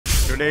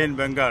Today in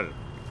Bengal,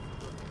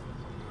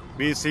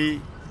 we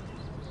see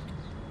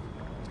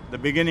the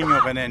beginning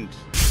of an end.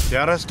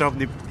 The arrest of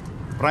the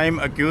prime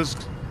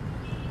accused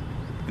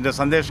in the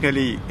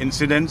Sandeshkhali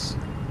incidents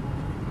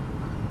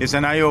is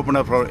an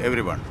eye-opener for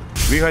everyone.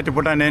 We have to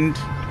put an end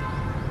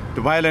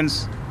to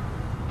violence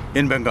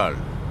in Bengal.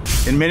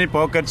 In many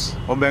pockets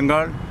of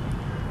Bengal,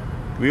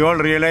 we all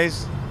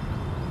realize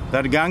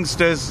that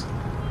gangsters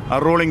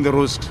are ruling the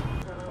roost.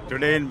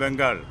 Today in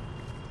Bengal,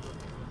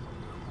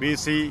 we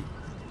see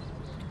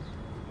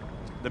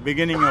the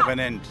beginning of an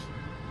end.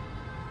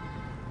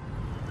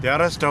 The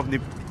arrest of the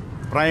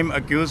prime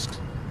accused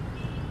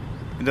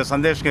in the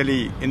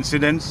Sandeshkhali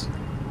incidents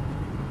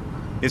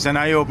is an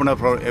eye-opener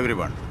for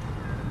everyone.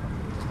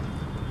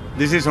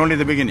 This is only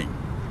the beginning.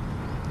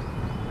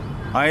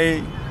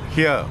 I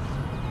hear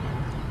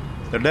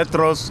the death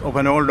throes of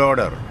an old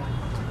order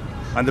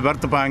and the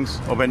birth pangs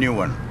of a new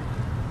one.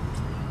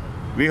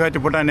 We have to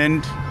put an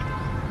end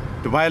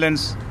to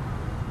violence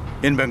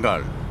in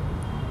Bengal.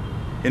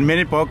 In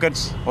many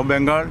pockets of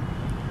Bengal,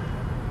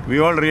 we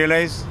all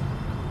realize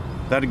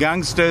that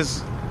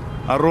gangsters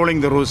are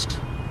ruling the roost,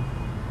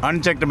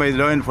 unchecked by the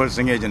law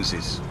enforcing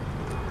agencies.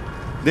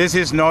 This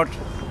is not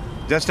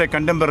just a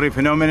contemporary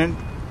phenomenon.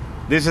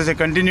 This is a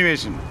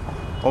continuation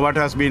of what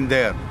has been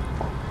there.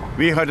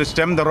 We have to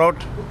stem the rot.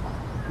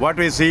 What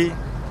we see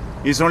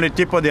is only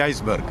tip of the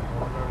iceberg.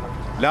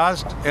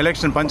 Last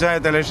election,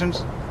 Panchayat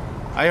elections,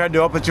 I had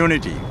the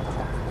opportunity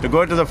to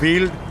go to the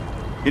field,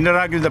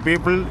 interact with the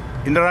people,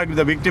 interact with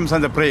the victims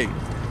and the prey.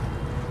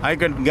 I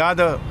can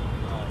gather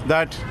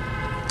that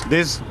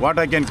this, what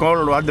I can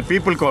call, what the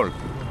people call,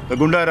 the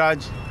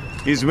Gundaraj,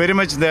 is very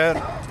much there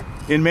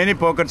in many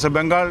pockets of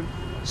Bengal.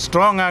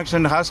 Strong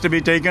action has to be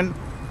taken.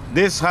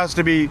 This has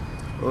to be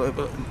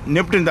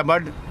nipped in the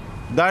bud.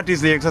 That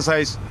is the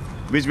exercise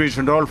which we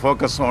should all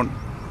focus on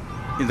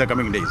in the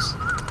coming days.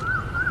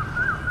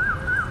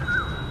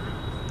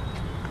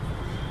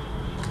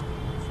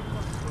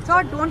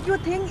 Sir, don't you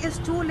think it's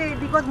too late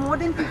because more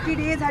than 50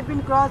 days had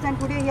been crossed and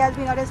today he has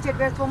been arrested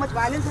where so much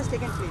violence has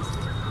taken place?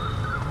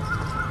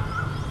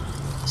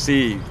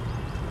 See,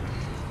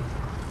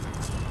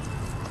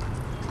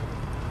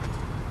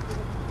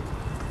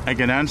 I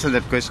can answer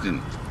that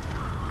question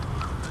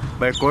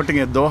by quoting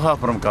a doha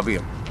from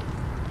Kabir.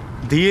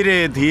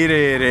 Dheere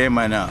dheere re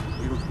mana,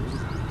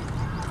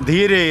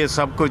 dheere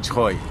sab kuch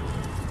hoy,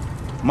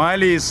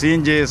 mali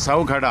sinje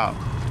sau khada,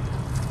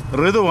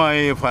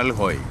 riduaye phal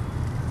hoy.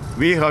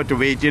 We have to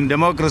wait in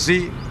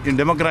democracy, in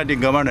democratic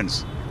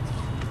governance.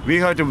 We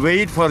have to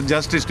wait for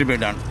justice to be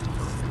done.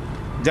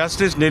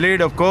 Justice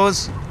delayed, of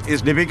course,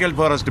 is difficult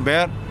for us to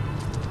bear,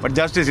 but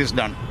justice is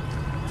done.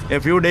 A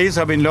few days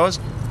have been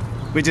lost,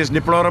 which is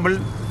deplorable.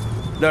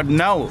 That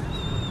now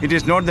it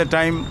is not the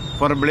time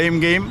for a blame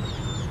game.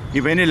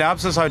 If any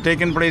lapses have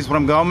taken place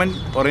from government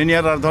or any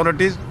other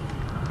authorities,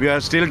 we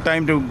have still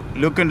time to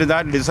look into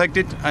that, dissect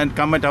it, and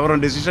come at our own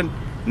decision.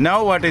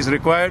 Now what is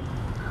required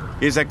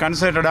is a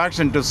concerted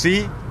action to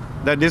see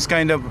that this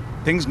kind of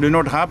things do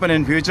not happen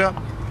in future.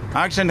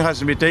 Action has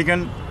to be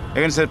taken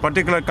against a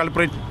particular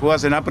culprit who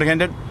has been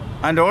apprehended,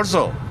 and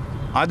also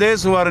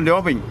others who are in the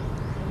offing.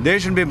 They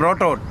should be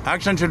brought out.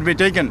 Action should be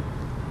taken.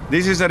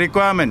 This is a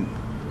requirement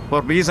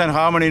for peace and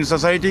harmony in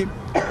society.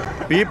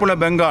 People of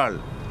Bengal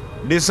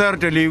deserve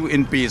to live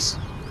in peace.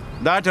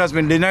 That has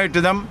been denied to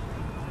them.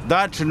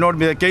 That should not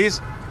be the case.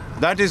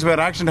 That is where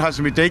action has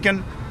to be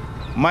taken.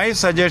 My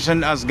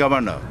suggestion as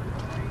governor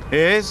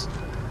is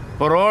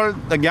for all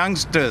the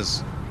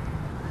gangsters,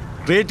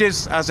 treat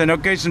it as an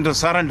occasion to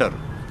surrender.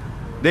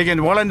 They can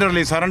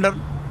voluntarily surrender.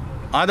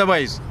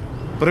 Otherwise,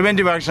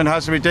 preventive action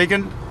has to be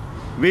taken.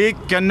 We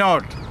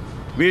cannot,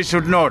 we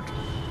should not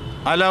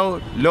allow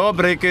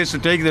lawbreakers to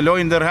take the law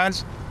in their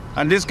hands,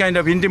 and this kind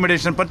of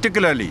intimidation,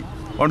 particularly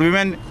on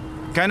women,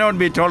 cannot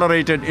be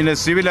tolerated in a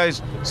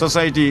civilized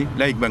society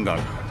like Bengal.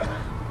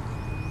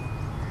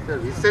 In the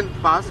recent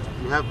past,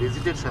 you have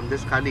visited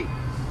Sandeshkhali,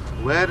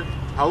 where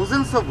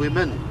thousands of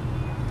women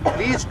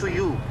plead to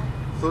you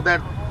so that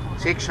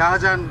Sheikh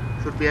Shahjahan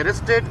should be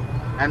arrested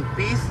and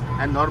peace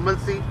and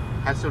normalcy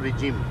has to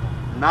regime.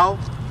 Now,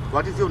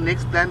 what is your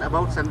next plan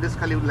about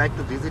Sandeshkhali you would like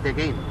to visit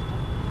again?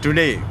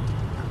 Today,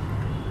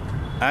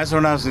 as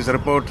soon as this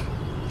report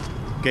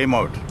came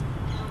out,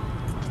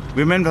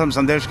 women from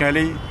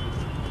Sandeshkhali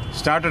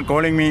started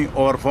calling me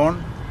over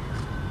phone.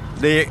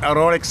 They are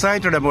all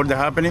excited about the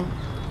happening.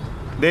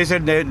 They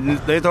said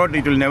they thought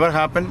it will never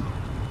happen.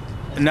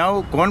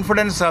 Now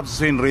confidence has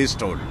been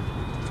restored.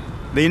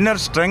 The inner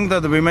strength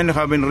of the women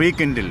have been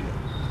rekindled.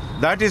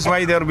 That is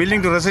why they are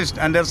willing to resist,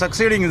 and they are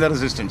succeeding in the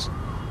resistance.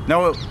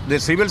 Now the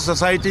civil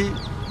society,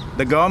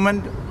 the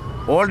government,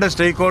 all the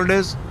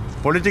stakeholders,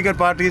 political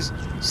parties,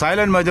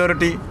 silent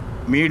majority,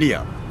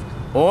 media,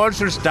 all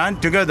should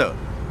stand together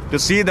to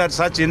see that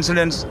such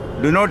incidents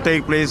do not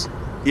take place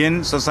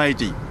in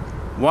society.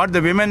 What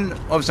the women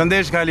of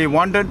Sandeshkhali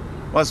wanted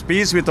was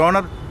peace with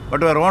honor,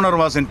 but our honor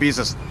was in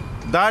pieces.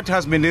 That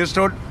has been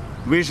restored.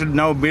 We should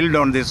now build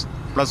on this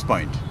plus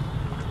point.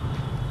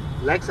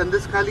 Like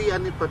Sandeshkhali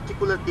and in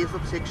particular case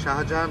of Sheikh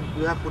Shahjahan,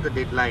 you have put a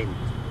deadline.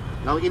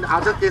 Now in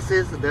other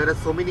cases, there are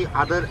so many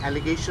other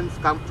allegations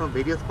come from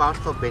various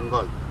parts of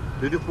Bengal.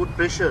 Did you put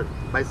pressure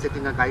by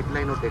setting a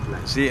guideline or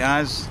deadline? See,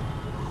 as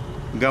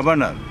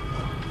governor,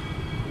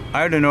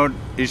 I do not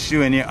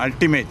issue any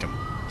ultimatum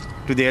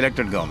to the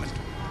elected government.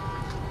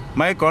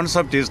 My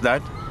concept is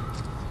that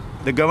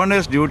the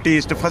governor's duty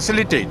is to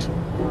facilitate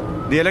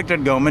the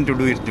elected government to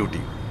do its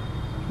duty,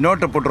 not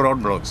to put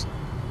roadblocks.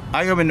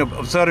 I have been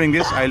observing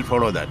this, I will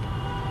follow that.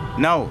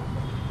 Now,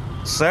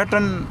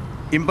 certain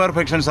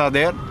imperfections are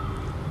there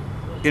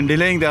in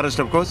delaying the arrest,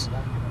 of course.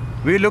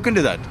 We will look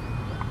into that.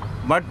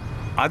 But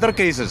other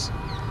cases,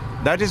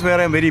 that is where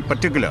I am very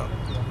particular.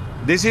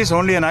 This is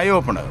only an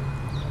eye-opener.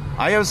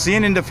 I have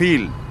seen in the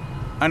field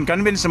and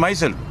convinced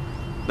myself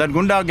that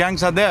Gunda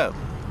gangs are there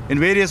in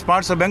various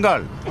parts of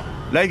Bengal.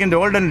 Like in the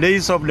olden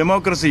days of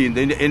democracy,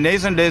 in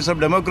nascent days of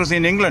democracy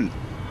in England,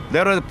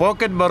 there were the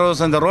pocket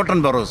boroughs and the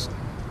rotten boroughs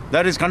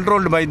that is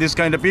controlled by this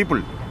kind of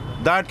people.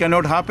 That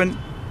cannot happen.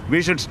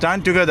 We should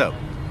stand together.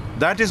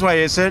 That is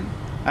why I said,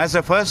 as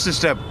a first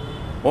step,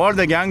 all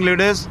the gang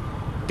leaders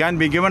can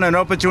be given an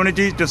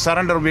opportunity to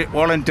surrender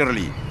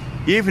voluntarily.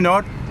 If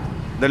not,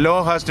 the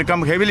law has to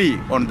come heavily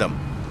on them.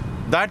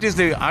 That is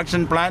the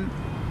action plan.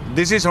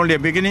 This is only a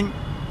beginning.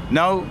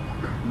 Now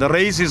the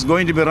race is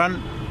going to be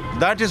run.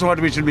 That is what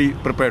we should be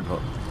prepared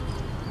for.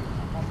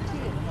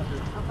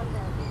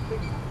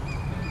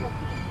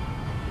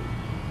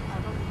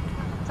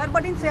 Sir,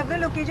 but in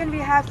several occasions we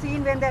have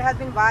seen when there has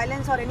been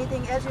violence or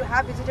anything else, you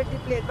have visited the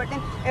place. But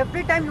then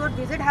every time your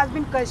visit has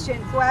been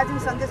questioned. So as in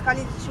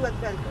Sandeshkhali issue as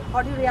well.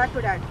 How do you react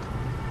to that?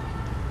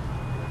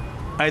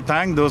 I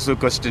thank those who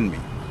question me.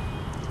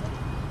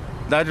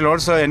 That will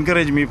also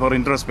encourage me for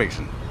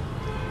introspection.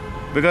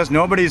 Because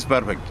nobody is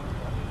perfect.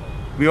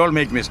 We all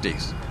make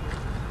mistakes.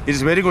 It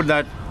is very good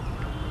that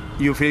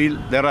you feel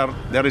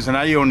there is an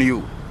eye on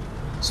you.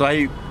 So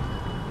I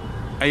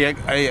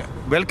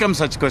welcome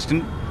such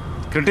question.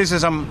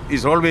 Criticism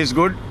is always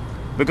good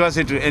because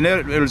it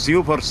enables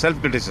you for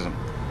self-criticism.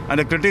 And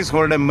the critics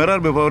hold a mirror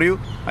before you.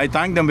 I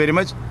thank them very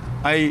much.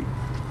 I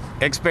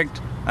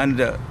expect and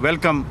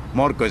welcome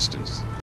more questions.